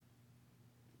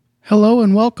Hello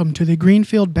and welcome to the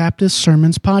Greenfield Baptist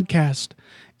Sermons Podcast.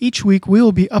 Each week we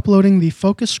will be uploading the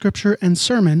focus scripture and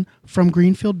sermon from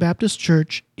Greenfield Baptist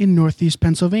Church in Northeast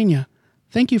Pennsylvania.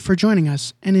 Thank you for joining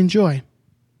us and enjoy.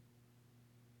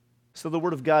 So the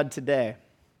word of God today.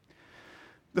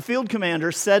 The field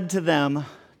commander said to them,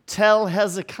 "Tell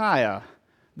Hezekiah,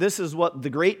 this is what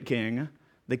the great king,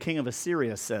 the king of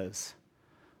Assyria, says.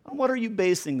 On what are you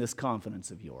basing this confidence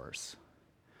of yours?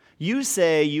 You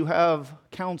say you have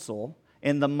counsel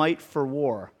and the might for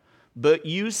war, but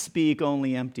you speak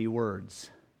only empty words.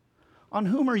 On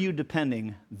whom are you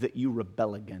depending that you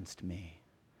rebel against me?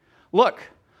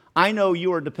 Look, I know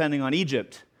you are depending on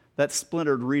Egypt, that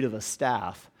splintered reed of a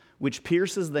staff, which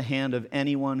pierces the hand of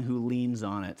anyone who leans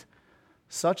on it.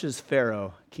 Such is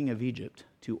Pharaoh, king of Egypt,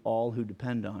 to all who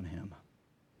depend on him.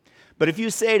 But if you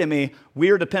say to me,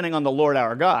 we are depending on the Lord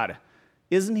our God,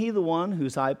 isn't he the one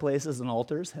whose high places and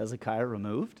altars Hezekiah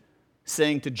removed,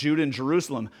 saying to Judah and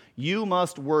Jerusalem, you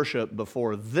must worship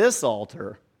before this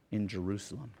altar in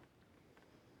Jerusalem?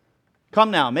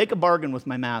 Come now, make a bargain with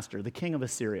my master, the king of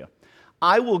Assyria.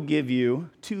 I will give you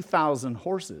 2,000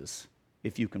 horses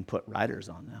if you can put riders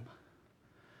on them.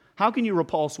 How can you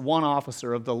repulse one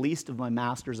officer of the least of my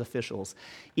master's officials,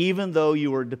 even though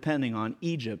you are depending on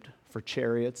Egypt for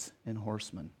chariots and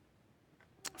horsemen?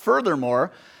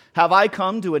 Furthermore, have I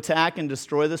come to attack and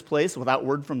destroy this place without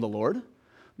word from the Lord?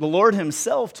 The Lord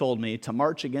himself told me to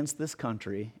march against this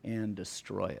country and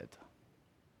destroy it.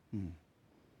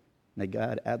 May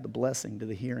God add the blessing to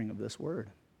the hearing of this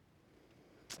word.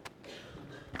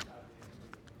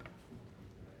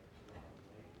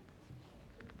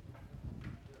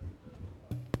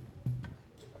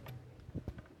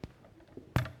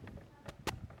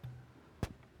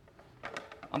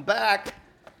 I'm back.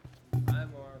 Hi,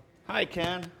 Mark. Hi,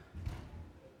 Ken.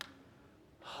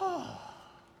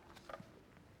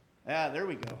 Yeah, there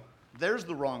we go. There's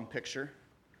the wrong picture.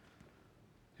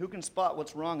 Who can spot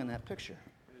what's wrong in that picture?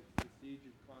 It's the siege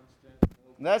of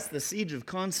Constantinople. That's the siege of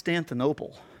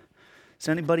Constantinople. Does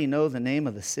anybody know the name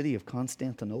of the city of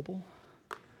Constantinople?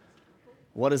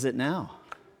 What is it now?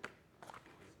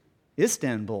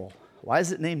 Istanbul. Why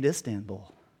is it named Istanbul?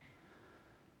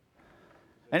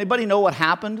 Anybody know what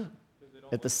happened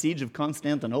at the siege of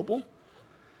Constantinople?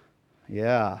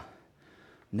 Yeah,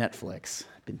 Netflix.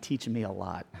 Been teaching me a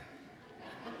lot.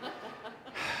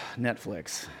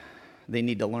 Netflix. They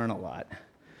need to learn a lot.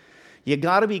 You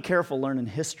got to be careful learning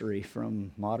history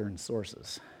from modern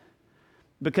sources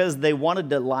because they wanted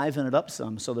to liven it up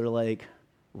some, so they're like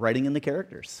writing in the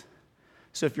characters.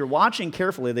 So if you're watching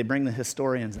carefully, they bring the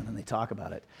historians in and they talk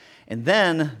about it. And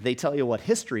then they tell you what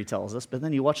history tells us, but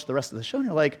then you watch the rest of the show and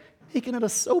you're like, making it a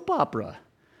soap opera,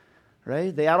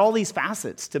 right? They add all these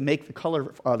facets to make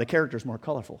the characters more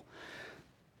colorful.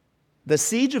 The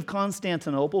siege of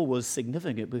Constantinople was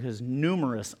significant because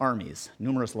numerous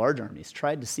large armies,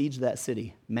 tried to siege that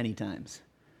city many times.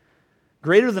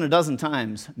 Greater than a dozen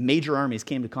times, major armies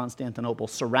came to Constantinople,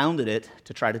 surrounded it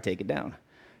to try to take it down.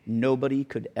 Nobody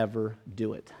could ever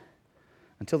do it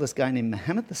until this guy named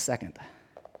Mehmet II. And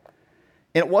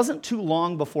it wasn't too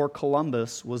long before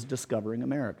Columbus was discovering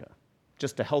America,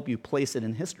 just to help you place it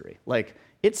in history. Like,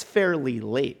 it's fairly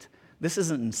late. This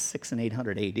isn't in 600 and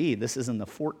 800 AD. This is in the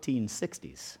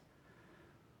 1460s.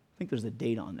 I think there's a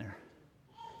date on there.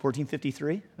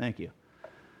 1453? Thank you.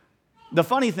 The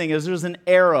funny thing is there's an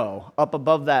arrow up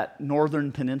above that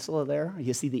northern peninsula there.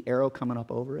 You see the arrow coming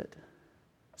up over it?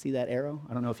 See that arrow?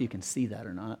 I don't know if you can see that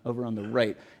or not, over on the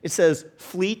right. It says,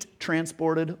 fleet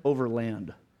transported over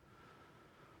land.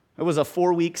 It was a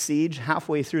 4-week siege.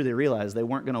 Halfway through, they realized they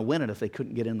weren't going to win it if they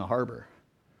couldn't get in the harbor.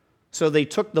 So they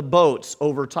took the boats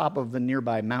over top of the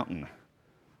nearby mountain.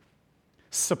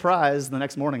 Surprise, the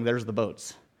next morning, there's the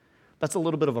boats. That's a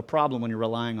little bit of a problem when you're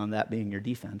relying on that being your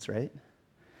defense, right?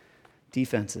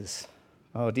 Defenses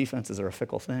are a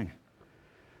fickle thing.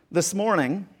 This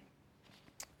morning,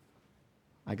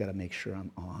 I got to make sure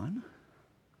I'm on.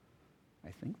 I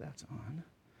think that's on.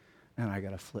 And I got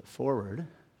to flip forward.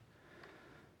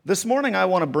 This morning, I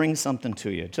want to bring something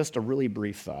to you, just a really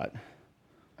brief thought.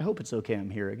 I hope it's okay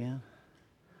I'm here again.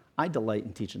 I delight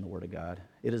in teaching the Word of God.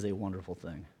 It is a wonderful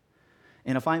thing.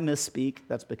 And if I misspeak,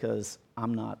 that's because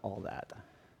I'm not all that.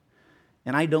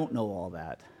 And I don't know all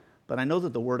that. But I know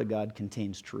that the Word of God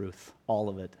contains truth, all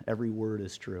of it. Every word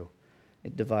is true.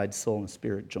 It divides soul and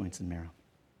spirit, joints and marrow.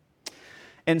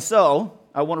 And so,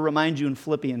 I want to remind you in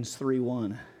Philippians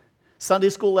 3:1, Sunday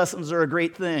school lessons are a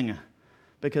great thing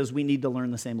because we need to learn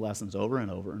the same lessons over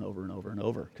and over and over and over and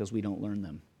over because we don't learn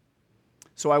them.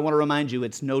 So I want to remind you,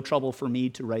 it's no trouble for me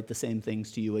to write the same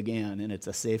things to you again, and it's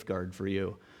a safeguard for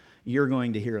you. you're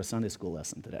going to hear a Sunday school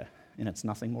lesson today, and it's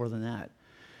nothing more than that.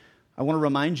 I want to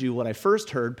remind you what I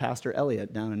first heard Pastor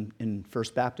Elliott down in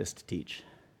First Baptist teach.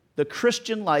 The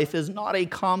Christian life is not a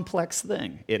complex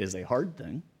thing. It is a hard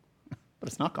thing, but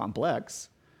it's not complex.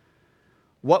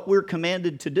 What we're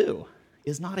commanded to do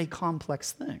is not a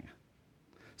complex thing.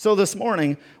 So this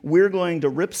morning, we're going to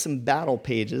rip some battle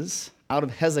pages out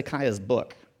of Hezekiah's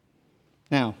book.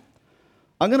 Now,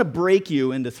 I'm going to break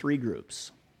you into 3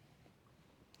 groups,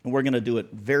 and we're going to do it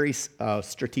very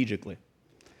strategically.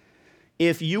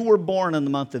 If you were born in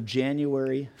the month of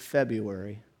January,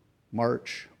 February,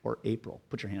 March, or April,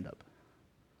 put your hand up.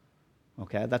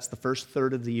 Okay, that's the first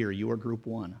third of the year. You are group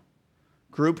 1.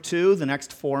 Group 2, the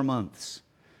next 4 months.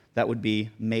 That would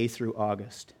be May through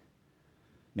August.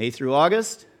 May through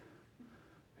August?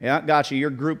 Yeah, gotcha. You're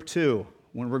group 2.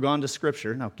 When we're going to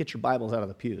Scripture, now get your Bibles out of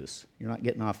the pews. You're not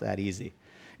getting off that easy.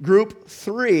 Group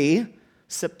 3,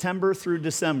 September through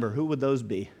December. Who would those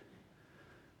be?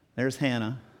 There's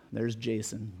Hannah. There's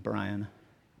Jason, Brian.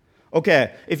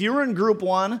 Okay, if you were in group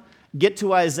 1, get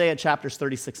to Isaiah chapters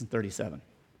 36 and 37.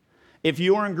 If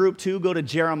you are in group 2, go to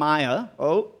Jeremiah.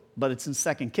 Oh, but it's in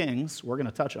 2 Kings. We're going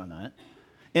to touch on that.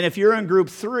 And if you're in group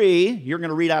 3, you're going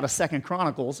to read out of 2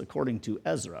 Chronicles according to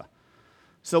Ezra.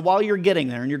 So while you're getting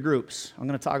there in your groups, I'm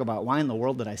going to talk about why in the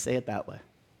world did I say it that way.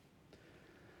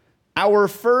 Our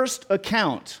first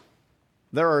account,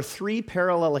 there are 3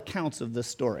 parallel accounts of this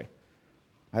story.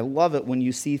 I love it when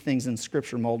you see things in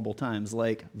Scripture multiple times,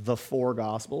 like the 4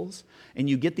 Gospels, and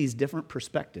you get these different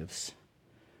perspectives.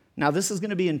 Now, this is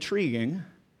going to be intriguing.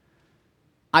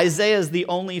 Isaiah is the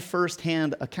only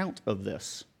first-hand account of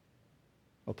this,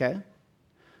 okay? And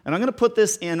I'm going to put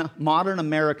this in modern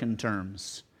American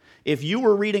terms. If you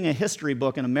were reading a history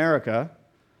book in America,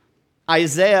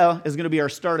 Isaiah is going to be our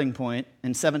starting point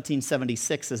in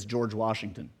 1776 as George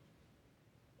Washington.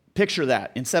 Picture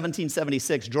that. In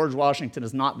 1776, George Washington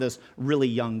is not this really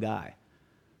young guy,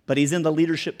 but he's in the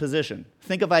leadership position.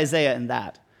 Think of Isaiah in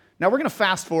that. Now we're going to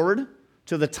fast forward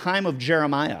to the time of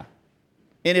Jeremiah.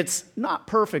 And it's not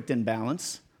perfect in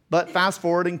balance, but fast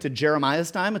forwarding to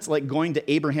Jeremiah's time, it's like going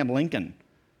to Abraham Lincoln.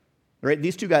 Right?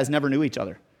 These 2 guys never knew each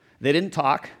other. They didn't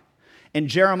talk, and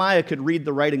Jeremiah could read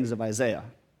the writings of Isaiah,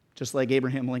 just like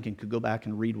Abraham Lincoln could go back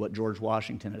and read what George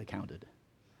Washington had accounted.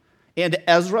 And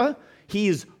Ezra,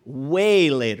 he's way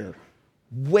later.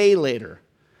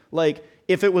 Like,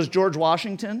 if it was George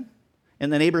Washington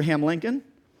and then Abraham Lincoln,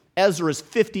 Ezra is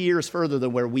 50 years further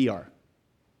than where we are.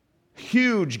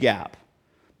 Huge gap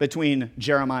between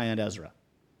Jeremiah and Ezra.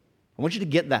 I want you to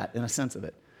get that in a sense of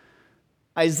it.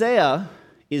 Isaiah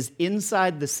is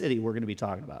inside the city we're going to be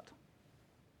talking about.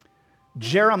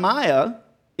 Jeremiah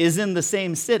is in the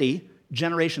same city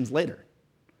generations later,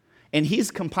 and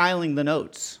he's compiling the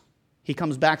notes. He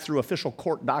comes back through official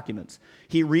court documents.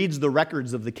 He reads the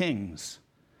records of the kings.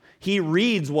 He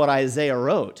reads what Isaiah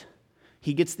wrote.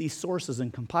 He gets these sources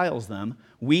and compiles them.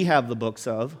 We have the books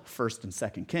of 1st and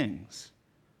 2nd Kings.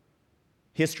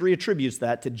 History attributes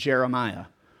that to Jeremiah,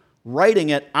 writing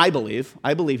it, I believe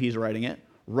he's writing it,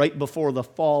 right before the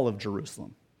fall of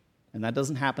Jerusalem. And that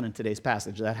doesn't happen in today's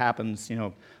passage. That happens,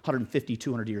 150,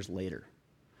 200 years later.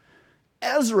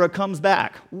 Ezra comes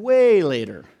back way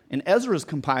later, and Ezra's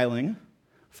compiling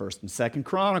 1st and 2nd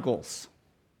Chronicles.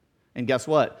 And guess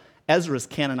what? Ezra's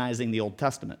canonizing the Old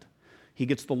Testament. He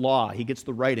gets the law, he gets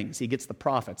the writings, he gets the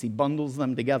prophets, he bundles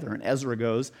them together, and Ezra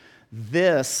goes,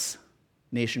 this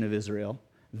nation of Israel,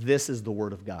 this is the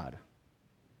word of God.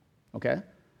 Okay?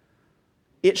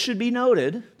 It should be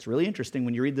noted, it's really interesting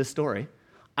when you read this story,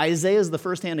 Isaiah is the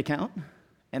first-hand account,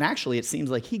 and actually it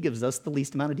seems like he gives us the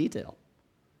least amount of detail,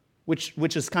 which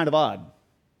is kind of odd,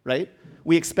 right?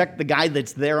 We expect the guy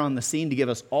that's there on the scene to give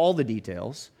us all the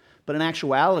details, but in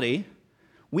actuality,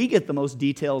 we get the most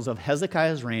details of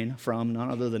Hezekiah's reign from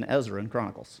none other than Ezra in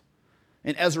Chronicles.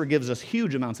 And Ezra gives us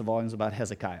huge amounts of volumes about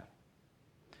Hezekiah.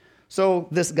 So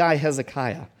this guy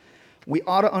Hezekiah, we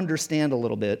ought to understand a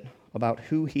little bit about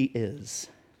who he is.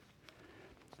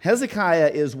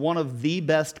 Hezekiah is one of the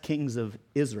best kings of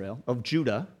Israel, of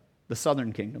Judah, the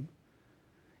southern kingdom.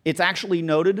 It's actually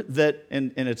noted that,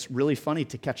 and it's really funny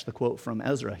to catch the quote from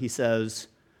Ezra. He says,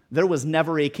 there was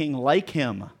never a king like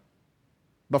him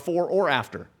before or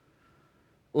after.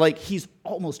 Like, he's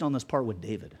almost on this par with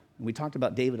David. And we talked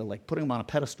about David, like putting him on a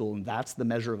pedestal, and that's the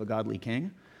measure of a godly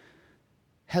king.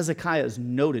 Hezekiah is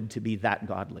noted to be that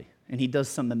godly, and he does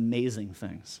some amazing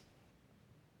things.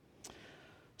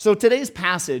 So today's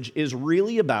passage is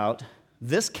really about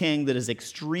this king that is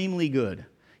extremely good.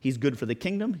 He's good for the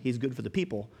kingdom, he's good for the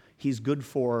people, he's good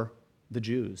for the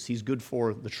Jews, he's good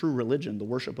for the true religion, the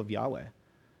worship of Yahweh.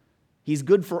 He's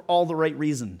good for all the right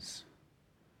reasons.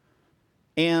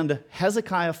 And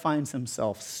Hezekiah finds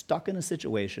himself stuck in a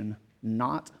situation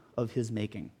not of his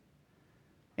making.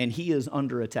 And he is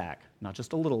under attack, not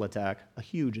just a little attack, a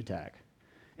huge attack.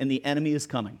 And the enemy is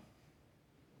coming.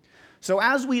 So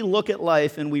as we look at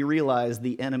life and we realize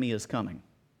the enemy is coming,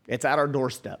 it's at our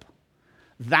doorstep.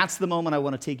 That's the moment I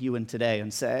want to take you in today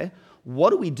and say, what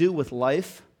do we do with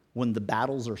life when the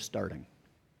battles are starting?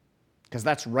 Because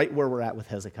that's right where we're at with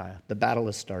Hezekiah. The battle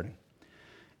is starting.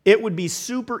 It would be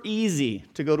super easy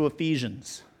to go to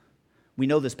Ephesians. We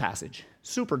know this passage.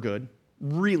 Super good,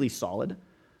 really solid.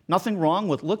 Nothing wrong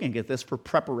with looking at this for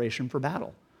preparation for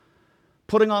battle.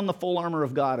 Putting on the full armor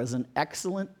of God is an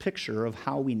excellent picture of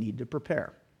how we need to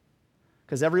prepare.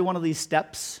 Because every one of these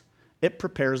steps, it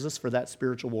prepares us for that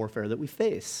spiritual warfare that we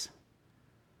face.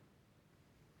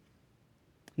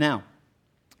 Now,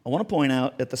 I want to point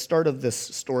out at the start of this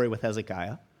story with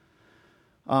Hezekiah,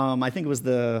 I think it was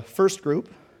the first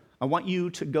group, I want you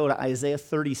to go to Isaiah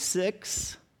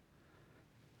 36.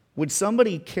 Would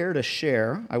somebody care to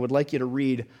share? I would like you to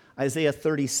read Isaiah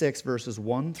 36, verses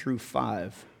 1 through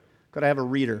 5. Could I have a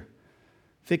reader?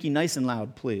 Vicky, nice and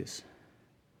loud, please.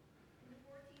 In the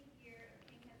 14th year of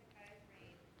King Hezekiah's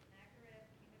reign, Sennacherib,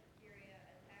 king of Assyria,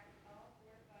 attacked all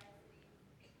fortified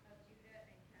cities of Judah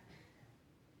and captured them.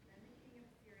 Then the king of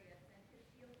Assyria sent his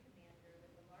field commander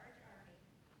with a large army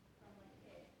from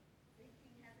Lachish to seek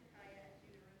King Hezekiah at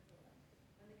Jerusalem.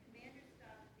 When the commander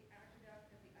stopped at the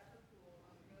aqueduct of the upper pool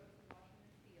on the road to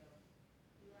Washington Field,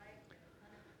 Eliakim,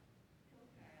 son of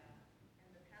Hilkiah,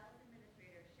 and the palace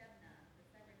administrator Shebna, the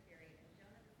secretary, and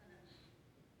Jonah, the son of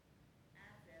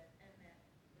Asaph, and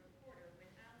the reporter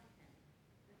went out to him.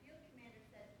 The field commander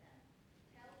said to them,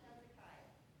 "Tell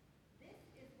Hezekiah, this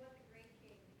is what the great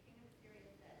king, the king of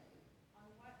Assyria, says. On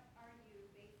what are you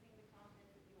basing the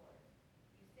confidence of yours?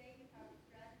 You say you have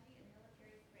strategy and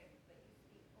military strength, but you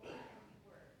speak only empty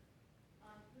words.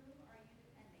 On whom are you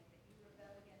depending that you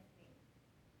rebel against me?"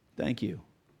 Thank you.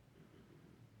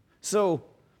 So,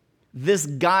 this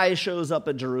guy shows up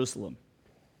at Jerusalem.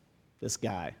 This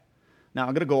guy. Now,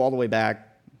 I'm going to go all the way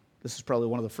back. This is probably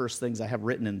one of the first things I have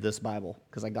written in this Bible,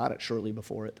 because I got it shortly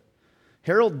before it.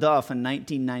 Harold Duff in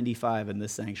 1995 in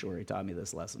this sanctuary taught me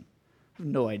this lesson. I have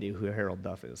no idea who Harold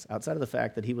Duff is, outside of the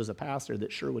fact that he was a pastor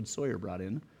that Sherwood Sawyer brought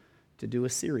in to do a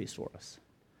series for us.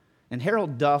 And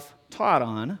Harold Duff taught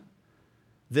on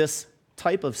this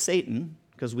type of Satan,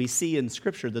 because we see in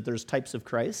Scripture that there's types of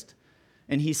Christ.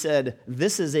 And he said,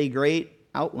 this is a great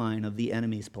outline of the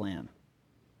enemy's plan.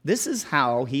 This is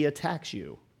how he attacks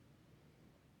you.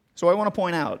 So I want to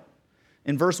point out,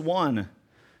 in verse 1,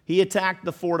 he attacked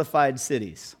the fortified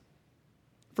cities.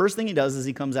 First thing he does is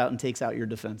he comes out and takes out your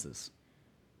defenses.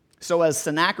 So as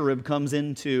Sennacherib comes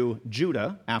into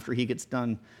Judah, after he gets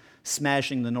done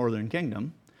smashing the northern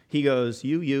kingdom, he goes,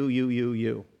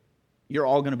 you. You're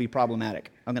all going to be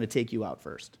problematic. I'm going to take you out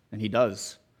first. And he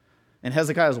does. And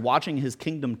Hezekiah is watching his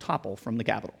kingdom topple from the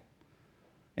capital.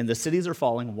 And the cities are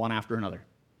falling one after another.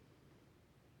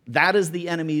 That is the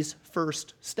enemy's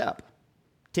first step.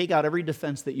 Take out every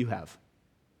defense that you have.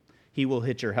 He will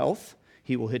hit your health.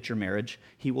 He will hit your marriage.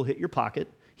 He will hit your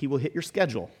pocket. He will hit your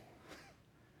schedule.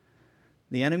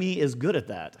 The enemy is good at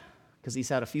that because he's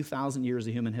had a few thousand years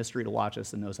of human history to watch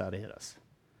us and knows how to hit us.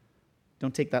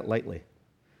 Don't take that lightly.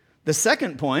 The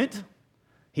second point,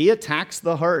 he attacks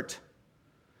the heart.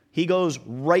 He goes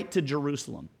right to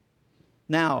Jerusalem.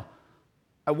 Now,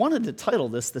 I wanted to title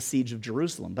this The Siege of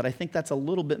Jerusalem, but I think that's a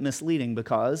little bit misleading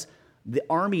because the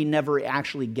army never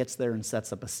actually gets there and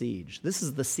sets up a siege. This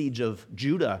is the siege of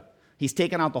Judah. He's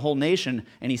taken out the whole nation,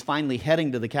 and he's finally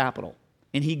heading to the capital.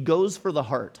 And he goes for the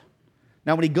heart.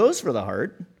 Now, when he goes for the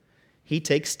heart, he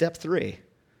takes step 3.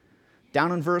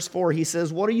 Down in verse 4, he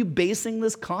says, "What are you basing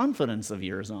this confidence of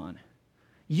yours on?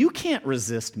 You can't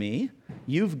resist me.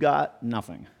 You've got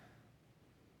nothing."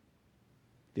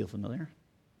 Feel familiar?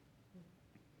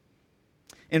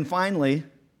 And finally,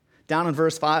 down in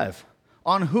verse 5,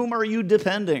 "On whom are you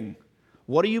depending?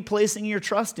 What are you placing your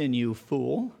trust in, you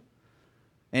fool?"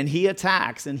 And he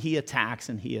attacks, and he attacks,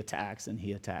 and he attacks, and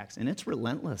he attacks. And it's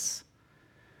relentless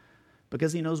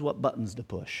because he knows what buttons to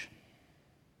push.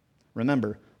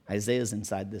 Remember, Isaiah's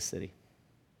inside this city.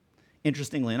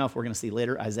 Interestingly enough, we're going to see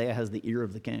later, Isaiah has the ear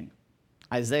of the king.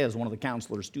 Isaiah is one of the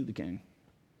counselors to the king.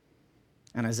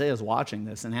 And Isaiah's watching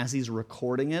this, and as he's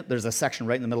recording it, there's a section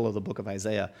right in the middle of the book of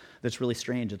Isaiah that's really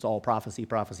strange. It's all prophecy,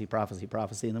 prophecy, prophecy,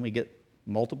 prophecy, and then we get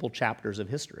multiple chapters of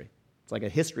history. It's like a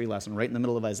history lesson right in the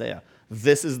middle of Isaiah.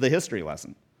 This is the history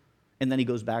lesson. And then he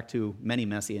goes back to many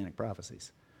messianic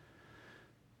prophecies.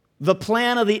 The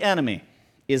plan of the enemy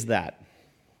is that.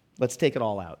 Let's take it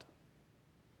all out.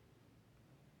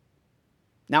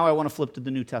 Now I want to flip to the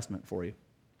New Testament for you.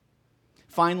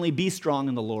 Finally, be strong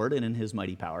in the Lord and in his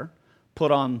mighty power.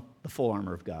 Put on the full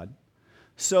armor of God,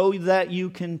 so that you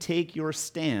can take your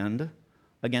stand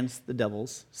against the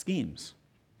devil's schemes.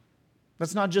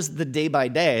 That's not just the day by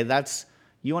day. That's,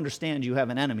 you understand you have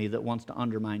an enemy that wants to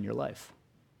undermine your life.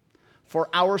 For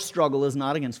our struggle is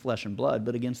not against flesh and blood,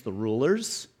 but against the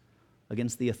rulers,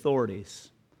 against the authorities,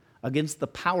 against the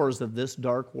powers of this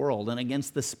dark world, and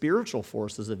against the spiritual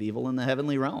forces of evil in the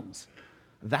heavenly realms.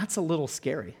 That's a little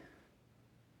scary.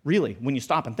 Really, when you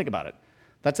stop and think about it.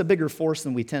 That's a bigger force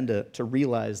than we tend to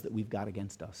realize that we've got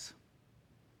against us.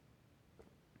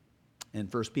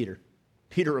 And 1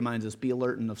 Peter reminds us, be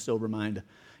alert and of sober mind.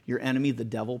 Your enemy, the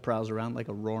devil, prowls around like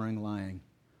a roaring lion,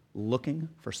 looking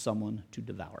for someone to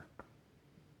devour.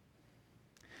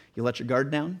 You let your guard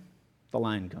down, the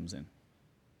lion comes in.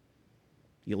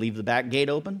 You leave the back gate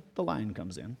open, the lion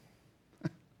comes in.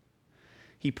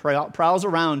 He prowls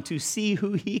around to see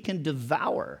who he can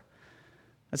devour.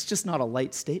 That's just not a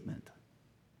light statement.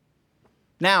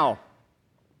 Now,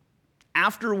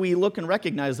 after we look and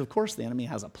recognize, of course, the enemy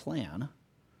has a plan,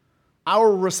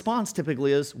 our response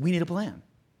typically is, we need a plan.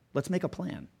 Let's make a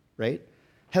plan, right?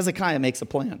 Hezekiah makes a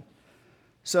plan.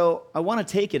 So I want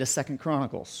to take you to 2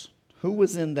 Chronicles. Who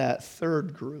was in that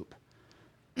third group?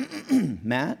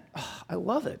 Matt? Oh, I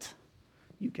love it.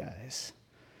 You guys.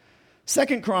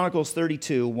 2 Chronicles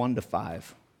 32, 1-5.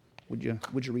 Would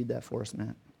you read that for us,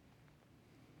 Matt?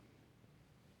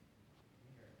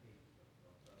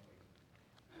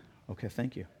 Okay,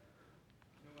 thank you.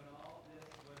 And when all this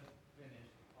was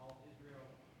finished, all Israel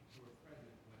who were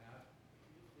present went out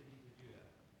to the cities of Judah,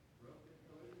 broke the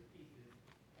pillars to pieces,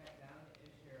 cut down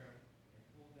the Asherim, and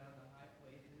pulled down the high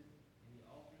places and the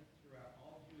altars throughout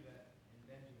all Judah and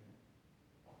Benjamin,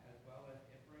 as well as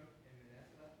Ephraim and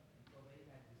Manasseh, until they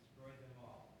had destroyed them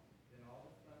all. Then all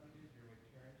the sons of Israel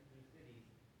returned to their cities,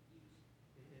 each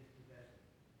to his possession.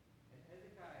 And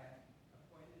Hezekiah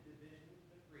appointed divisions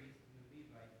of the priests and the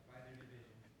Levites by their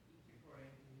divisions, each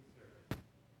according to his service,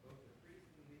 both the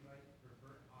priests and the Levites for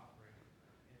burnt offerings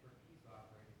and for peace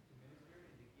offerings, to minister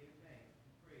and to give thanks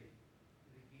and praise to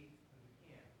the gates of the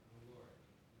camp of the Lord.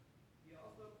 He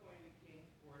also appointed the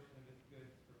king's portion of his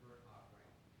goods for burnt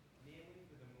offerings, namely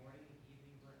for the morning and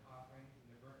evening burnt offerings and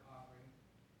the burnt offerings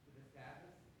for the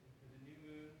Sabbaths and for the new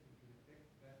moons and for the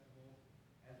fixed festivals,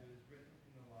 as it was written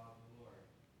in the law of the Lord.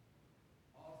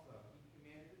 Also, he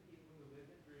commanded the people who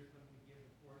lived in Jerusalem to give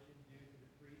the portion due to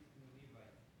the priests and the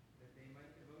Levites, that they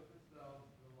might devote themselves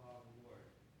to the law of the Lord.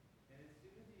 And as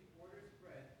soon as the order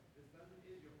spread, the sons of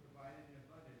Israel provided in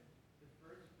abundance the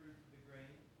first fruits of the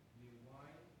grain, new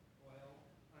wine, oil,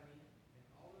 honey, and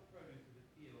all the produce of the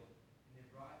field, and they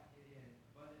brought it in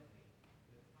abundantly,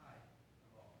 the tithe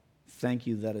of all. Thank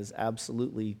you. That is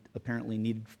absolutely, apparently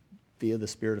needed via the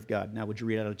Spirit of God. Now, would you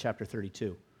read out of chapter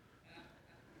 32?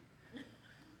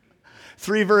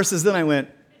 3 verses, then I went,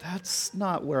 that's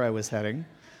not where I was heading.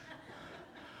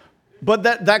 But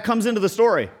that comes into the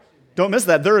story. Don't miss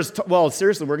that.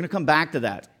 Seriously, we're going to come back to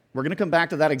that. We're going to come back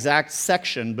to that exact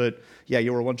section, but yeah,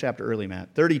 you were one chapter early,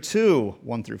 Matt. 32,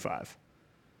 1-5.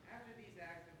 After these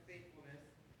acts of faithfulness,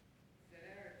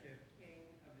 Sennacherib, king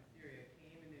of Assyria,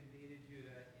 came and invaded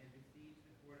Judah and besieged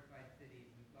the fortified cities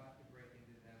and sought to break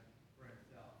into them for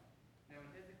himself. Now when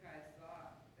Hezekiah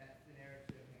saw that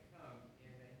Sennacherib had come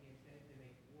and that he intended to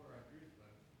make war on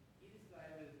Jerusalem, he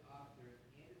decided with his officers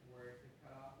and his warriors to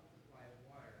cut off the supply of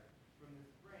water from the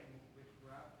springs which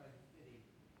were outside the city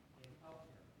and help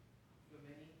him. So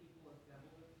many people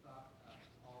assembled and stopped up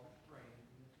all the springs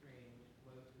in the stream which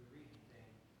flows to the region,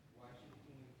 saying, why should the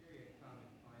king of Syria come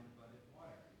and find abundant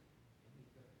water? And he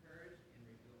took courage and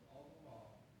rebuilt all the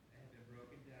wall that had been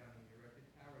broken down and erected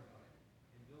towers on it,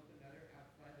 and built another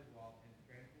outside the wall, and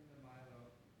strengthened the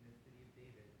Milo in the city of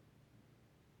David,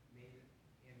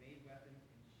 made weapons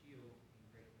and shields in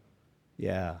great number.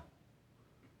 Yeah.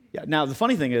 Yeah. Now, the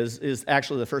funny thing is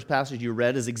actually the first passage you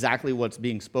read is exactly what's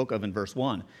being spoke of in verse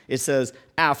 1. It says,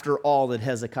 after all that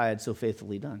Hezekiah had so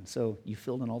faithfully done. So you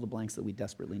filled in all the blanks that we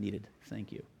desperately needed.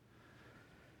 Thank you.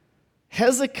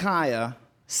 Hezekiah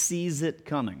sees it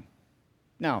coming.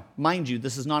 Now, mind you,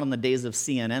 this is not in the days of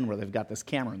CNN where they've got this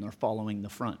camera and they're following the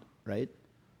front, right?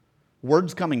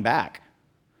 Word's coming back.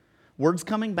 Word's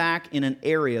coming back in an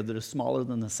area that is smaller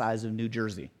than the size of New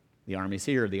Jersey. The army's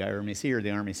here, the army's here,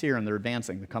 the army's here, and they're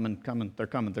advancing. They're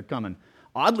coming.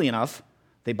 Oddly enough,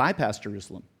 they bypass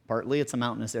Jerusalem. Partly it's a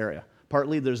mountainous area.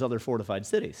 Partly there's other fortified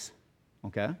cities,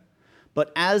 okay?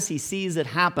 But as he sees it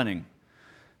happening,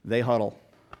 they huddle.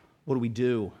 What do we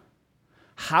do?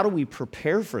 How do we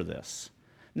prepare for this?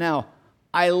 Now,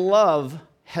 I love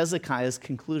Hezekiah's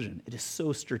conclusion. It is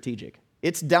so strategic.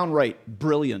 It's downright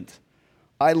brilliant.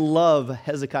 I love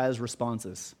Hezekiah's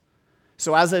responses.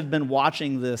 So as I've been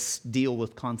watching this deal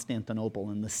with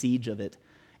Constantinople and the siege of it,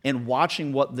 and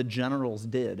watching what the generals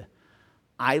did,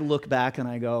 I look back and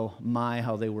I go, my,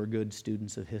 how they were good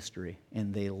students of history,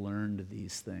 and they learned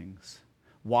these things.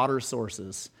 Water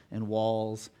sources and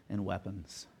walls and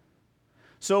weapons.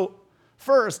 So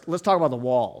first, let's talk about the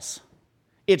walls.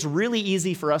 It's really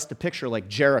easy for us to picture like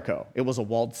Jericho. It was a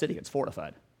walled city. It's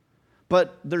fortified.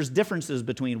 But there's differences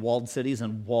between walled cities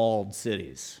and walled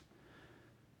cities.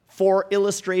 For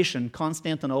illustration,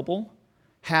 Constantinople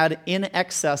had in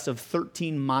excess of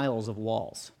 13 miles of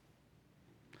walls.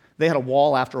 They had a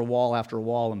wall after a wall after a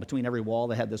wall, and between every wall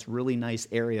they had this really nice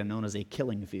area known as a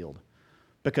killing field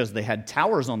because they had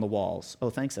towers on the walls. Oh,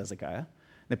 thanks, Hezekiah.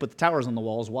 They put the towers on the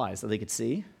walls. Why? So they could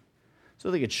see?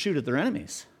 So they could shoot at their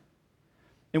enemies.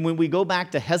 And when we go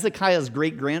back to Hezekiah's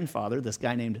great-grandfather, this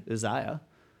guy named Uzziah,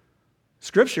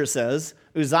 Scripture says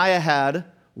Uzziah had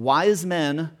wise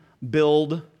men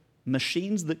build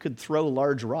machines that could throw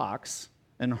large rocks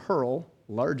and hurl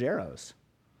large arrows,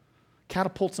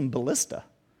 catapults and ballista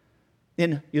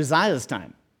in Uzziah's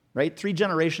time, right? 3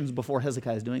 generations before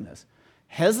Hezekiah is doing this.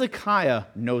 Hezekiah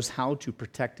knows how to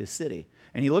protect his city.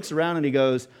 And he looks around and he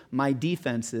goes, my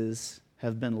defenses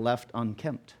have been left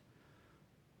unkempt.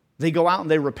 They go out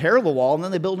and they repair the wall, and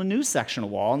then they build a new section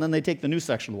of wall, and then they take the new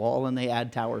section of wall and they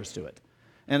add towers to it.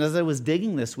 And as I was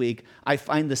digging this week, I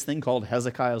find this thing called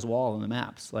Hezekiah's Wall in the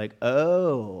maps. Like,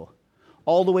 oh,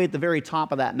 all the way at the very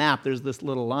top of that map, there's this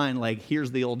little line like,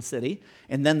 here's the old city,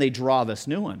 and then they draw this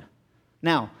new one.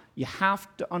 Now, you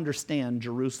have to understand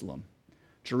Jerusalem.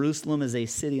 Jerusalem is a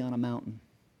city on a mountain.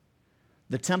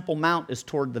 The Temple Mount is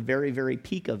toward the very, very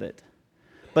peak of it.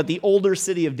 But the older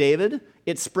city of David,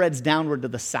 it spreads downward to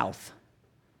the south.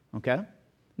 Okay?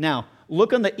 Now,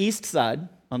 look on the east side,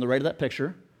 on the right of that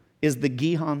picture, is the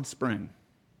Gihon Spring.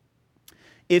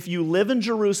 If you live in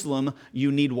Jerusalem,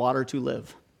 you need water to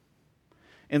live.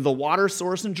 And the water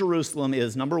source in Jerusalem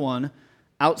is, number one,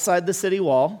 outside the city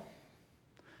wall,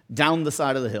 down the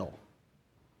side of the hill.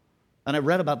 And I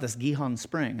read about this Gihon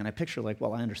Spring, and I picture like,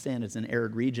 well, I understand it's an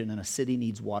arid region and a city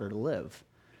needs water to live.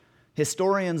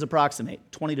 Historians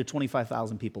approximate 20 to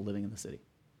 25,000 people living in the city.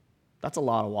 That's a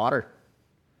lot of water.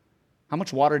 How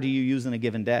much water do you use in a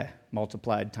given day,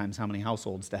 multiplied times how many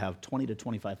households to have 20 to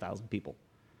 25,000 people?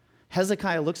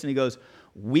 Hezekiah looks and he goes,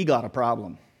 we got a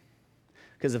problem.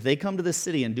 Because if they come to this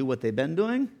city and do what they've been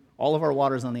doing, all of our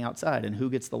water's on the outside. And who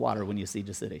gets the water when you siege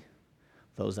a city?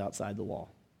 Those outside the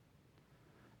wall.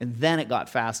 And then it got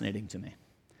fascinating to me.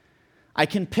 I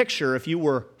can picture if you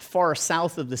were far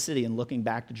south of the city and looking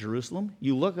back to Jerusalem,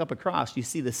 you look up across, you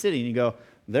see the city, and you go,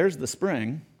 there's the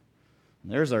spring,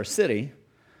 there's our city,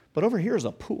 but over here is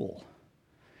a pool.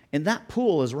 And that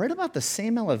pool is right about the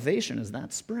same elevation as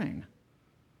that spring.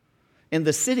 And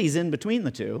the city's in between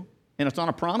the two, and it's on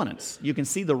a prominence. You can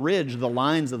see the ridge, the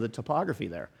lines of the topography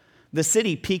there. The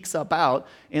city peaks up out,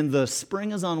 and the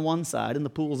spring is on one side, and the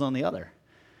pool's on the other.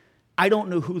 I don't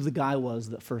know who the guy was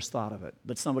that first thought of it,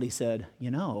 but somebody said,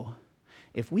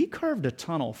 if we carved a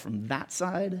tunnel from that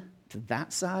side to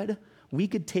that side, we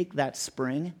could take that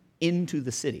spring into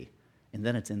the city, and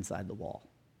then it's inside the wall.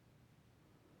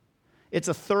 It's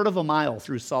a third of a mile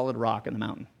through solid rock in the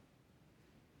mountain.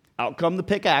 Out come the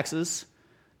pickaxes.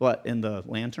 What, in the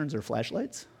lanterns or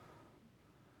flashlights?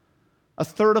 A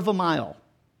third of a mile.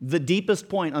 The deepest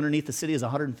point underneath the city is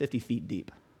 150 feet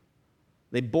deep.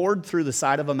 They bored through the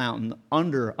side of a mountain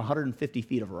under 150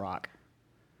 feet of rock.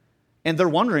 And they're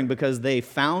wondering because they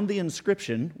found the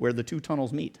inscription where the two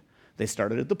tunnels meet. They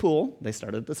started at the pool, they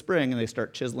started at the spring, and they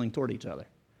start chiseling toward each other.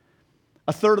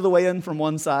 A third of the way in from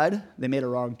one side, they made a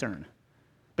wrong turn.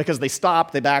 Because they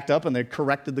stopped, they backed up, and they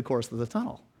corrected the course of the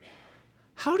tunnel.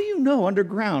 How do you know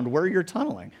underground where you're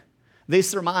tunneling? They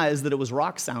surmised that it was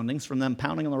rock soundings from them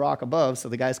pounding on the rock above so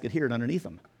the guys could hear it underneath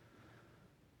them.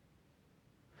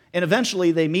 And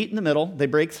eventually they meet in the middle, they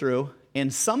break through,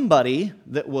 and somebody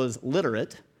that was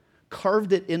literate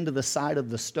carved it into the side of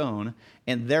the stone,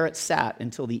 and there it sat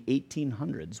until the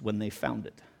 1800s when they found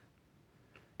it.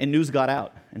 And news got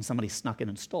out, and somebody snuck in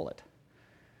and stole it.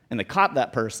 And they caught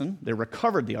that person, they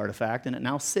recovered the artifact, and it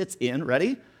now sits in,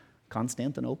 ready?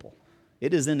 Constantinople.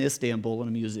 It is in Istanbul in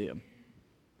a museum,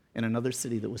 in another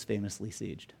city that was famously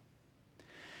sieged.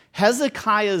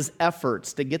 Hezekiah's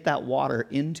efforts to get that water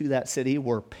into that city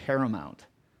were paramount.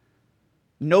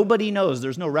 Nobody knows,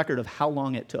 there's no record of how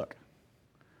long it took.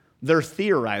 They're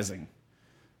theorizing.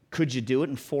 Could you do it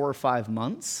in 4 or 5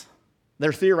 months?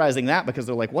 They're theorizing that because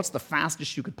they're like, what's the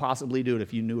fastest you could possibly do it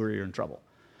if you knew you were in trouble?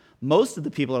 Most of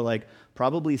the people are like,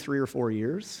 probably 3 or 4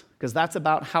 years, because that's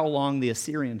about how long the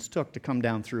Assyrians took to come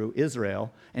down through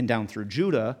Israel and down through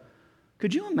Judah.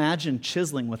 Could you imagine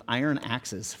chiseling with iron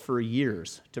axes for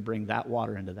years to bring that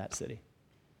water into that city?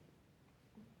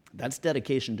 That's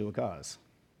dedication to a cause.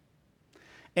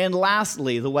 And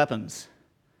lastly, the weapons.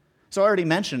 So I already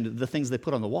mentioned the things they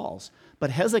put on the walls, but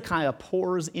Hezekiah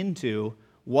pours into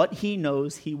what he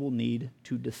knows he will need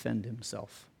to defend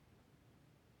himself.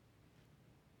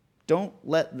 Don't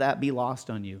let that be lost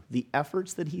on you, the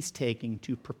efforts that he's taking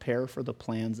to prepare for the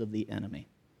plans of the enemy.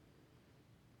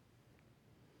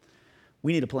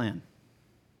 We need a plan.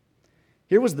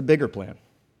 Here was the bigger plan.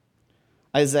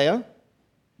 Isaiah,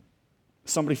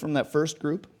 somebody from that first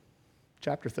group,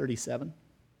 chapter 37.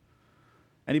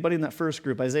 Anybody in that first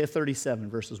group, Isaiah 37,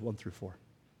 verses 1 through 4?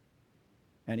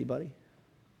 Anybody?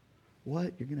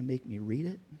 What? You're going to make me read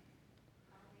it?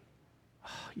 Oh,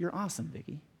 you're awesome,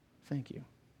 Vicki. Thank you.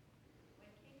 When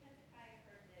King Hezekiah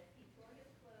heard this, he tore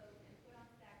his clothes and put on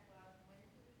sackcloth and went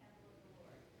into the temple of the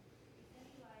Lord. He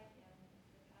sent Eliakim,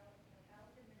 the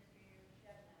palace administrator,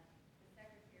 Shebna, the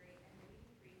secretary, and the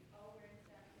leading priests, all wearing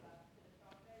sackcloth, to the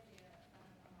prophet Isaiah, son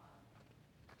of Amoz.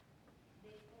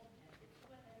 They told him, "This is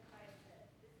what Hezekiah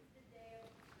says. This is the day of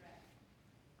distress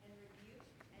and rebuke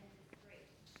and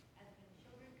disgrace, as when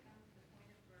children come to the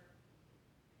point of birth,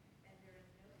 and there is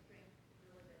no strength to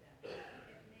deliver them.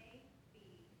 It may be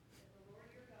that the Lord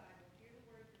your God will hear the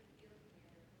words of the field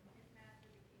commander, whom his master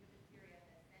the king of Assyria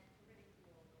has sent to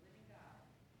ridicule the living God,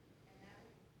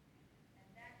 and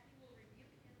that he will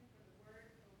rebuke him for the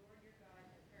words the Lord your God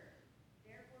has heard.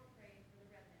 Therefore pray for the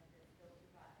remnant that still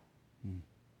survives."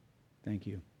 Thank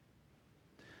you.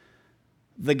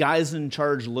 The guys in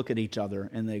charge look at each other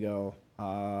and they go,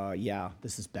 yeah,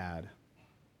 this is bad.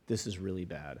 This is really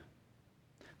bad.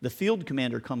 The field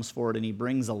commander comes forward and he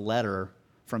brings a letter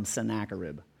from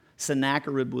Sennacherib.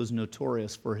 Sennacherib was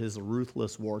notorious for his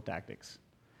ruthless war tactics.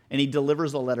 And he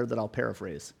delivers a letter that I'll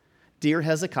paraphrase. "Dear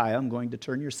Hezekiah, I'm going to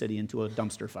turn your city into a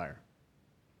dumpster fire."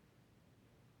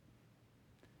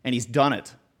 And he's done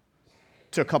it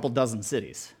to a couple dozen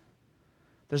cities.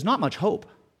 There's not much hope.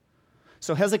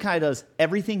 So Hezekiah does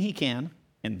everything he can,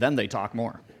 and then they talk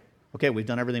more. Okay, we've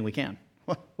done everything we can.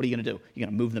 What are you going to do? You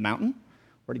going to move the mountain?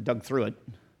 We already dug through it.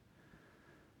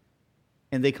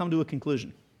 And they come to a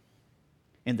conclusion,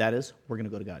 and that is, we're going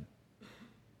to go to God.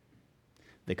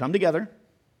 They come together,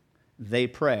 they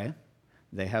pray,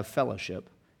 they have fellowship,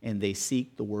 and they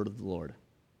seek the word of the Lord.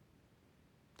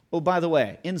 Oh, by the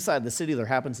way, inside the city there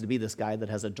happens to be this guy that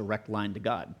has a direct line to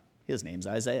God. His name's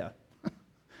Isaiah.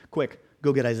 Quick,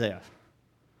 go get Isaiah.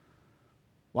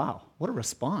 Wow, what a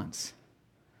response.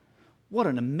 What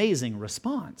an amazing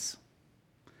response.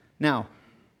 Now,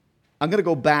 I'm going to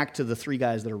go back to the 3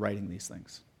 guys that are writing these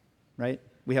things, right?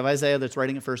 We have Isaiah that's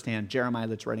writing it firsthand, Jeremiah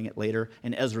that's writing it later,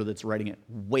 and Ezra that's writing it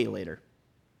way later.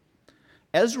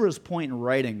 Ezra's point in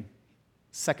writing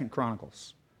 2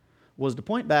 Chronicles was to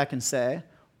point back and say,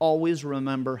 always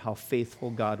remember how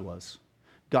faithful God was.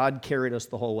 God carried us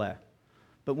the whole way.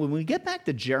 But when we get back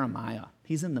to Jeremiah,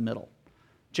 he's in the middle.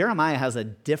 Jeremiah has a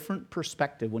different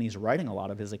perspective when he's writing a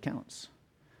lot of his accounts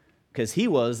because he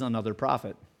was another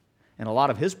prophet. And a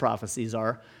lot of his prophecies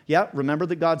are, yeah, remember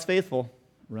that God's faithful.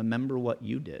 Remember what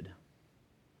you did.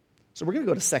 So we're going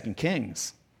to go to 2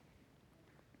 Kings.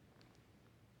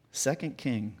 2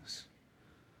 Kings.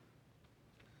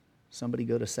 Somebody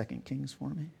go to 2 Kings for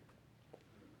me.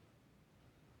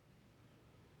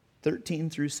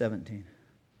 13 through 17.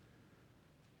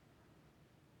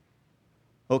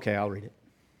 Okay, I'll read it.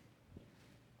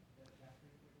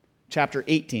 Chapter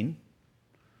 18,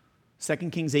 2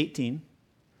 Kings 18,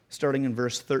 starting in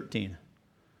verse 13.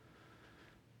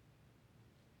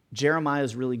 Jeremiah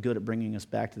is really good at bringing us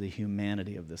back to the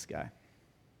humanity of this guy.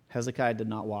 Hezekiah did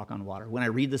not walk on water. When I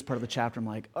read this part of the chapter, I'm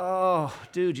like, oh,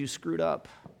 dude, you screwed up.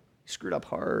 You screwed up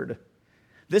hard.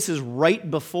 This is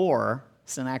right before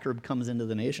Sennacherib comes into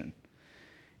the nation.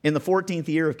 In the 14th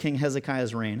year of King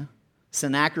Hezekiah's reign,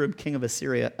 Sennacherib, king of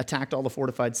Assyria, attacked all the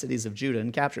fortified cities of Judah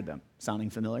and captured them. Sounding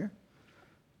familiar?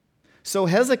 So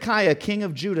Hezekiah, king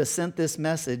of Judah, sent this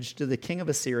message to the king of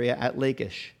Assyria at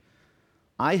Lachish.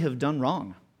 I have done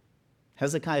wrong.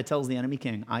 Hezekiah tells the enemy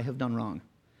king, I have done wrong.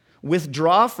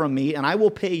 Withdraw from me, and I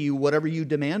will pay you whatever you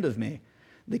demand of me.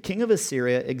 The king of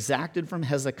Assyria exacted from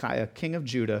Hezekiah, king of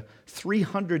Judah,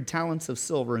 300 talents of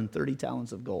silver and 30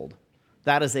 talents of gold.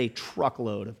 That is a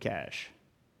truckload of cash.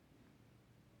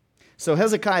 So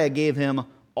Hezekiah gave him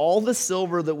all the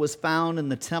silver that was found in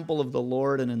the temple of the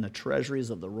Lord and in the treasuries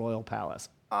of the royal palace.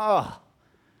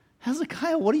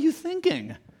 Hezekiah, what are you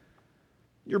thinking?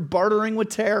 You're bartering with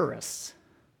terrorists.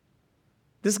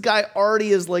 This guy already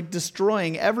is like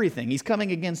destroying everything. He's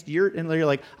coming against and you're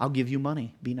like, I'll give you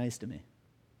money. Be nice to me.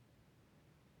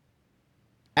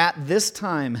 At this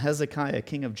time, Hezekiah,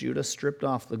 king of Judah, stripped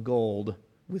off the gold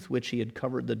with which he had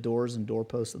covered the doors and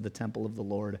doorposts of the temple of the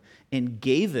Lord and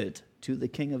gave it to the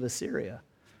king of Assyria.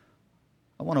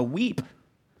 I want to weep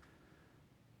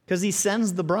because he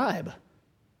sends the bribe.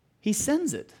 He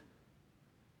sends it.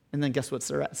 And then guess what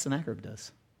Sennacherib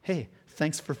does? Hey,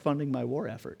 thanks for funding my war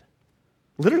effort.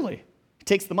 Literally. He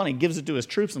takes the money, gives it to his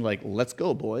troops, and like, let's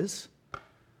go, boys.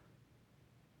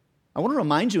 I want to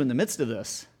remind you in the midst of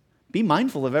this, be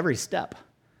mindful of every step.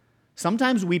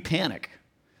 Sometimes we panic,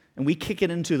 and we kick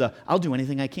it into the, I'll do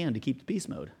anything I can to keep the peace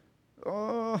mode.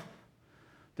 Oh,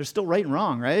 there's still right and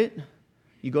wrong, right?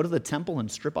 You go to the temple and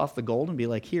strip off the gold and be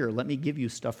like, here, let me give you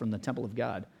stuff from the temple of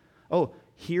God. Oh,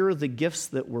 here are the gifts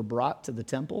that were brought to the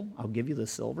temple. I'll give you the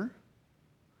silver.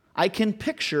 I can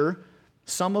picture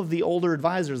some of the older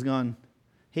advisors going,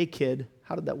 hey, kid,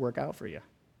 how did that work out for you?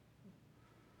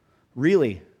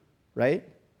 Really, right?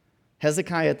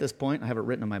 Hezekiah at this point, I have it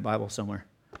written in my Bible somewhere.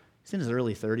 He's in his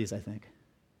early 30s, I think.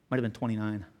 Might have been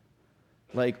 29.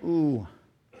 Like, ooh,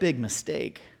 big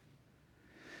mistake.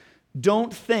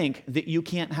 Don't think that you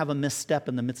can't have a misstep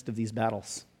in the midst of these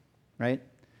battles, right?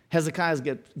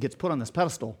 Hezekiah gets put on this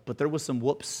pedestal, but there was some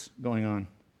whoops going on.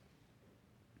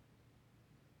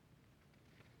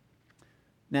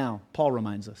 Now, Paul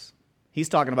reminds us. He's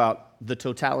talking about the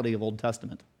totality of Old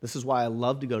Testament. This is why I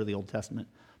love to go to the Old Testament.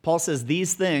 Paul says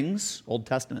these things, Old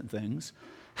Testament things,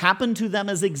 happened to them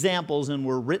as examples and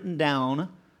were written down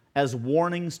as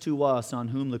warnings to us on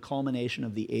whom the culmination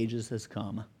of the ages has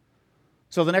come.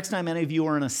 So the next time any of you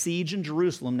are in a siege in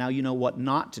Jerusalem, now you know what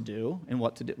not to do and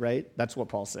what to do, right? That's what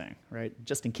Paul's saying, right?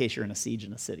 Just in case you're in a siege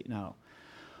in a city. No.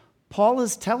 Paul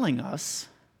is telling us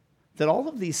that all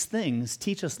of these things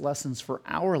teach us lessons for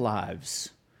our lives.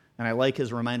 And I like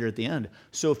his reminder at the end.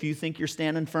 So if you think you're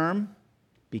standing firm,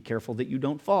 be careful that you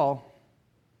don't fall.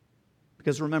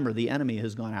 Because remember, the enemy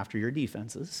has gone after your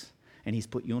defenses, and he's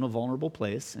put you in a vulnerable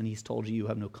place, and he's told you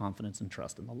have no confidence and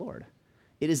trust in the Lord.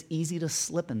 It is easy to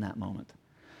slip in that moment.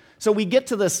 So we get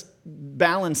to this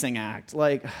balancing act,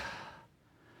 like,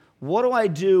 what do I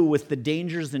do with the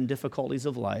dangers and difficulties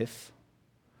of life?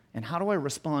 And how do I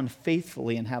respond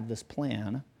faithfully and have this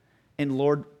plan? And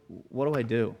Lord, what do I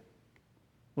do?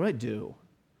 What do I do?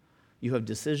 You have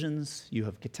decisions, you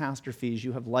have catastrophes,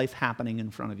 you have life happening in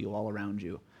front of you, all around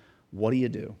you. What do you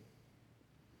do?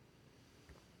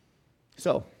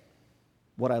 So,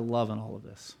 what I love in all of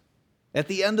this, at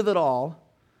the end of it all,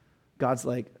 God's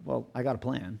like, well, I got a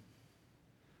plan.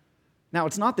 Now,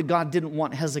 it's not that God didn't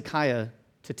want Hezekiah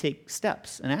to take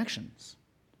steps and actions.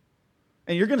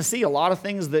 And you're going to see a lot of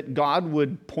things that God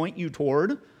would point you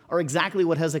toward are exactly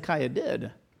what Hezekiah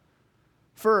did.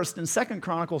 First, in 2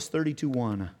 Chronicles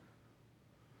 32:1,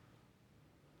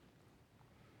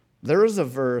 there is a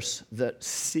verse that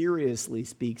seriously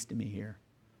speaks to me here.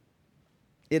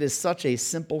 It is such a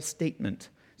simple statement.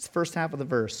 It's the first half of the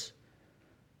verse.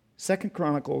 2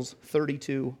 Chronicles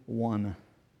 32:1.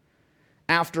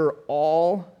 After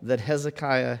all that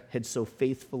Hezekiah had so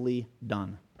faithfully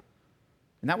done.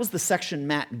 And that was the section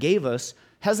Matt gave us.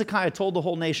 Hezekiah told the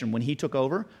whole nation when he took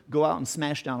over, go out and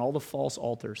smash down all the false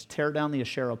altars, tear down the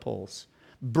Asherah poles,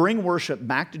 bring worship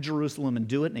back to Jerusalem and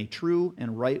do it in a true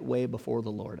and right way before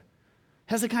the Lord.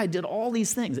 Hezekiah did all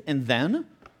these things, and then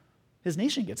his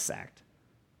nation gets sacked.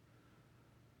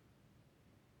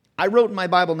 I wrote in my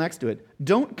Bible next to it,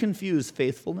 don't confuse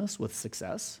faithfulness with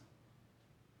success.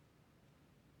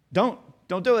 Don't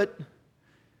do it.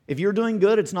 If you're doing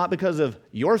good, it's not because of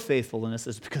your faithfulness,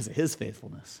 it's because of his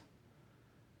faithfulness.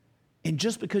 And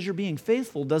just because you're being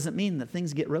faithful doesn't mean that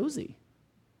things get rosy.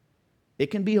 It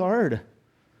can be hard,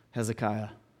 Hezekiah.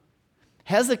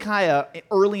 Hezekiah,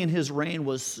 early in his reign,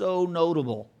 was so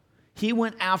notable. He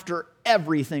went after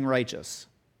everything righteous.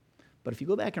 But if you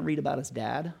go back and read about his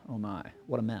dad, oh my,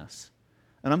 what a mess.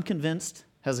 And I'm convinced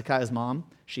Hezekiah's mom,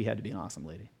 she had to be an awesome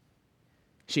lady.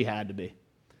 She had to be,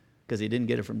 because he didn't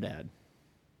get it from dad.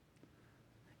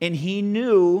 And he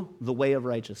knew the way of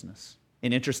righteousness.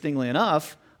 And interestingly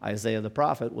enough, Isaiah the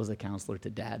prophet was a counselor to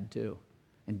dad too.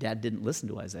 And dad didn't listen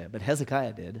to Isaiah, but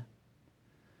Hezekiah did.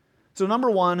 So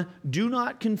number one, do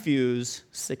not confuse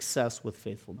success with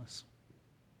faithfulness.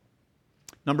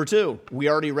 Number two, we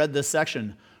already read this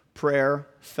section, prayer,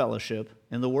 fellowship,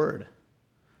 and the word.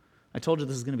 I told you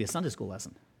this is going to be a Sunday school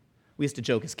lesson. We used to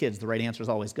joke as kids, the right answer is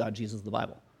always God, Jesus, the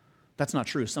Bible. That's not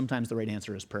true. Sometimes the right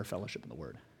answer is prayer, fellowship, and the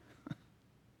word.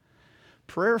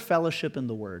 Prayer, fellowship, and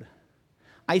the word.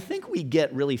 I think we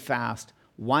get really fast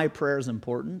why prayer is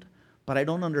important, but I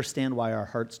don't understand why our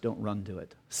hearts don't run to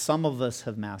it. Some of us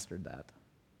have mastered that.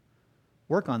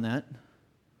 Work on that.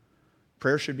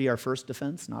 Prayer should be our first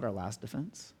defense, not our last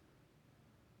defense.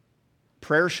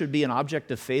 Prayer should be an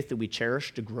object of faith that we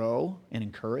cherish to grow and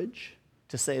encourage,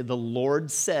 to say, the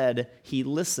Lord said he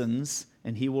listens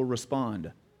and he will respond.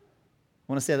 I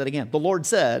want to say that again. The Lord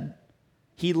said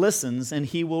he listens and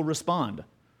he will respond.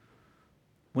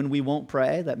 When we won't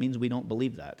pray, that means we don't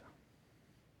believe that.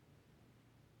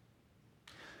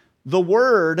 The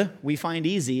word we find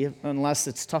easy unless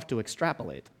it's tough to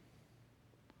extrapolate.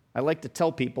 I like to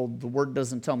tell people the word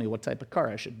doesn't tell me what type of car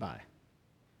I should buy,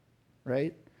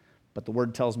 right? But the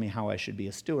word tells me how I should be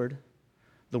a steward.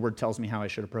 The word tells me how I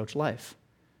should approach life.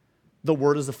 The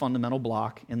word is a fundamental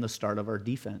block in the start of our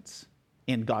defense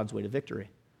and God's way to victory.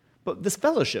 But this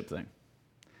fellowship thing.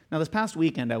 Now, this past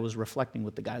weekend, I was reflecting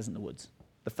with the guys in the woods,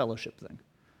 the fellowship thing.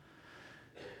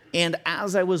 And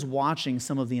as I was watching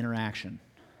some of the interaction,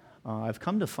 I've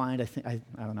come to find, I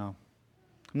don't know.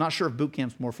 I'm not sure if boot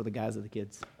camp's more for the guys or the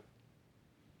kids.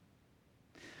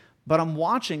 But I'm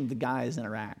watching the guys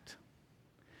interact.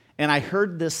 And I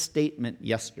heard this statement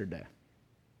yesterday.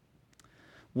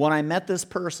 When I met this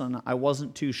person, I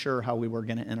wasn't too sure how we were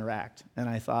going to interact. And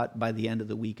I thought by the end of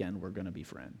the weekend, we're going to be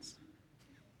friends.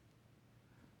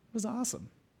 It was awesome.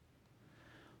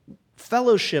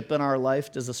 Fellowship in our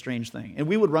life is a strange thing. And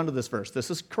we would run to this verse.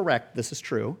 This is correct. This is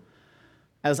true.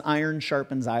 As iron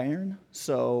sharpens iron,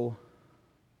 so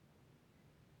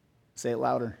say it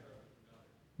louder.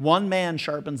 One man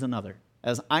sharpens another.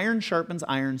 As iron sharpens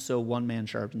iron, so one man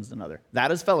sharpens another.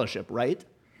 That is fellowship, right?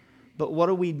 But what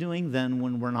are we doing then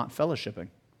when we're not fellowshipping?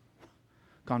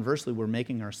 Conversely, we're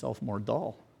making ourselves more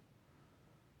dull.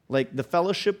 Like the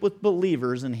fellowship with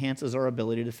believers enhances our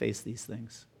ability to face these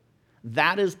things.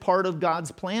 That is part of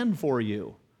God's plan for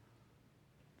you.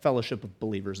 Fellowship with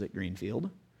believers at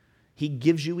Greenfield. He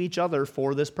gives you each other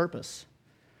for this purpose.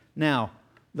 Now,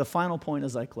 the final point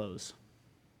as I close,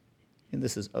 and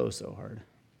this is oh so hard.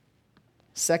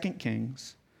 2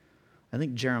 Kings, I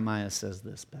think Jeremiah says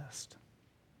this best.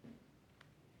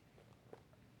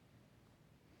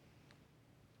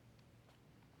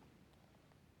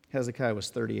 Hezekiah was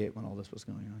 38 when all this was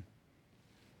going on.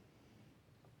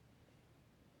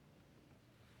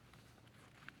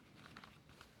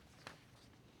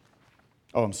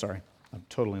 Oh, I'm sorry. I'm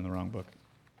totally in the wrong book.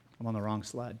 I'm on the wrong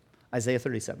slide. Isaiah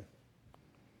 37.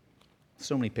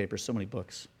 So many papers, so many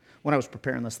books. When I was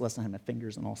preparing this lesson, I had my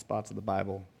fingers in all spots of the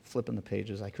Bible, flipping the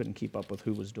pages. I couldn't keep up with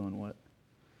who was doing what.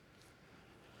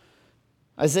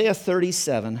 Isaiah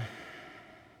 37,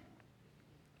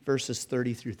 verses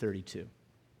 30 through 32.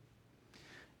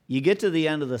 You get to the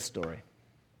end of the story.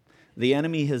 The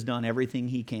enemy has done everything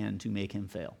he can to make him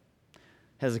fail.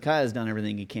 Hezekiah has done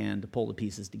everything he can to pull the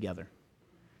pieces together.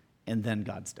 And then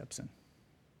God steps in.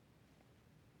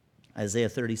 Isaiah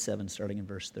 37, starting in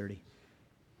verse 30.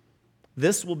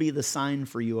 This will be the sign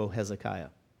for you, O Hezekiah.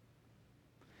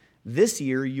 This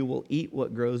year you will eat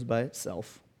what grows by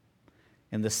itself,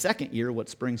 and the second year what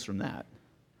springs from that.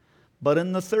 But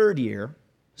in the third year,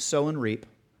 sow and reap,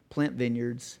 plant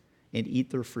vineyards, and eat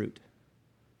their fruit.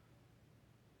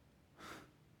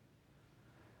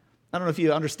 I don't know if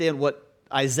you understand what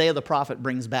Isaiah the prophet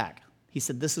brings back. He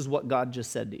said, this is what God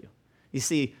just said to you. You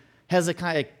see,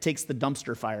 Hezekiah takes the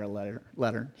dumpster fire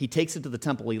letter. He takes it to the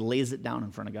temple. He lays it down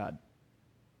in front of God.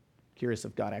 Curious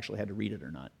if God actually had to read it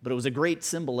or not. But it was a great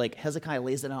symbol, like Hezekiah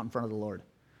lays it out in front of the Lord.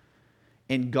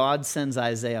 And God sends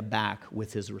Isaiah back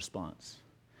with his response.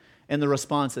 And the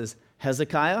response is,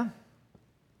 Hezekiah,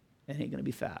 it ain't going to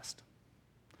be fast.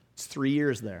 It's 3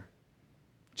 years there.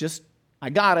 I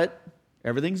got it.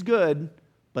 Everything's good.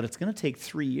 But it's going to take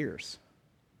 3 years.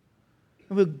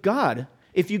 Well, God,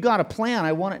 if you got a plan,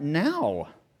 I want it now.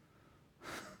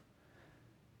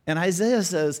 And Isaiah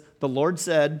says, the Lord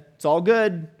said, it's all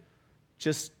good.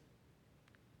 Just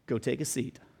go take a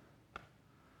seat.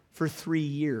 For 3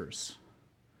 years.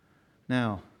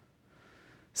 Now,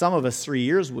 some of us 3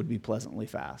 years would be pleasantly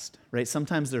fast, right?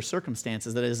 Sometimes there's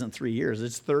circumstances that it isn't 3 years,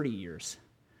 it's 30 years.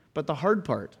 But the hard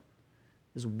part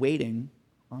is waiting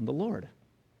on the Lord.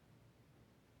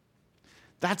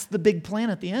 That's the big plan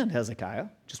at the end, Hezekiah.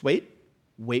 Just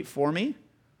wait for me.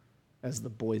 As the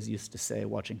boys used to say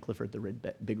watching Clifford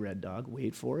the Big Red Dog,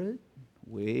 wait for it.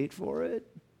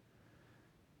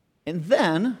 And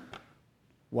then,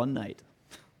 one night,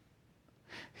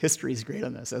 history's great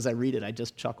on this. As I read it, I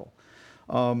just chuckle.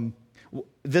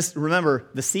 Remember,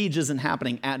 the siege isn't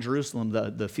happening at Jerusalem.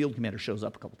 The field commander shows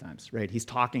up a couple times, right? He's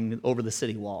talking over the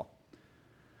city wall.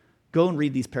 Go and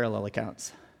read these parallel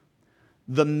accounts.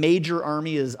 The major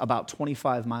army is about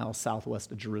 25 miles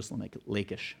southwest of Jerusalem at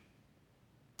Lachish.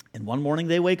 And one morning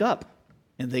they wake up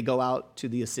and they go out to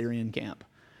the Assyrian camp,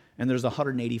 and there's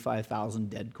 185,000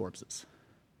 dead corpses.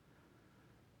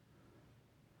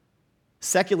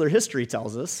 Secular history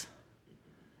tells us,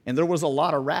 and there was a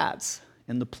lot of rats,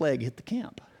 and the plague hit the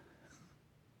camp.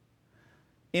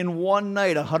 In one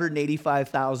night,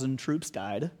 185,000 troops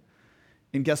died.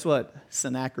 And guess what?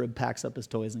 Sennacherib packs up his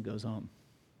toys and goes home.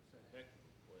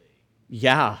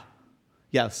 Yeah.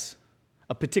 Yes.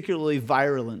 A particularly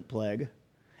virulent plague.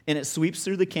 And it sweeps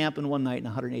through the camp in one night, and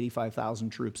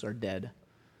 185,000 troops are dead.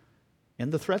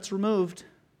 And the threat's removed.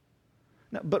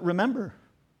 Now, but remember,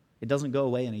 it doesn't go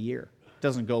away in a year. It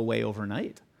doesn't go away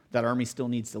overnight. That army still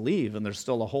needs to leave, and there's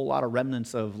still a whole lot of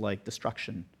remnants of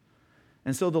destruction.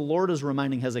 And so the Lord is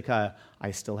reminding Hezekiah,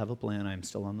 I still have a plan, I'm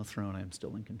still on the throne, I'm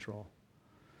still in control.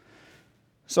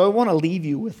 So I want to leave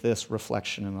you with this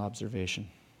reflection and observation.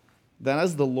 That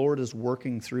as the Lord is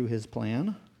working through his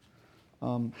plan,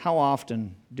 how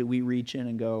often do we reach in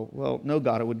and go, well, no,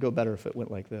 God, it would go better if it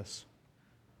went like this?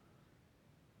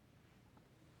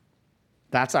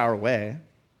 That's our way,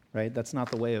 right? That's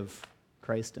not the way of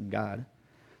Christ and God.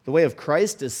 The way of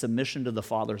Christ is submission to the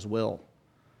Father's will,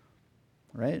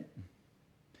 right?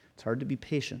 It's hard to be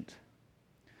patient.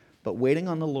 But waiting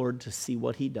on the Lord to see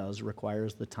what he does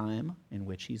requires the time in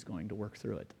which he's going to work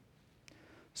through it.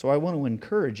 So I want to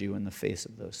encourage you in the face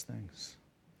of those things.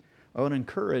 I want to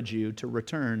encourage you to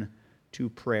return to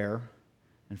prayer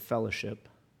and fellowship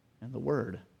and the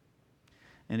Word.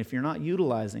 And if you're not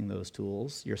utilizing those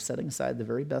tools, you're setting aside the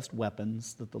very best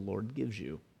weapons that the Lord gives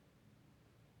you.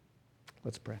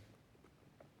 Let's pray.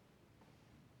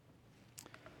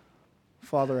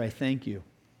 Father, I thank you.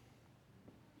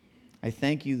 I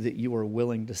thank you that you are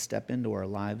willing to step into our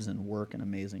lives and work in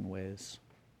amazing ways.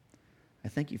 I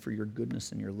thank you for your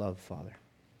goodness and your love, Father.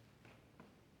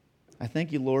 I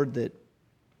thank you, Lord, that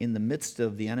in the midst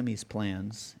of the enemy's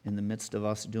plans, in the midst of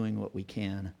us doing what we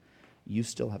can, you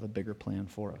still have a bigger plan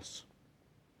for us.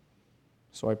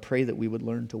 So I pray that we would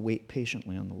learn to wait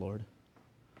patiently on the Lord,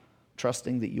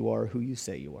 trusting that you are who you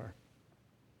say you are,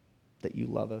 that you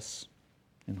love us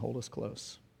and hold us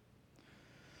close.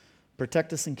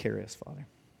 Protect us and carry us, Father.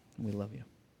 And we love you.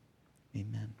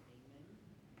 Amen.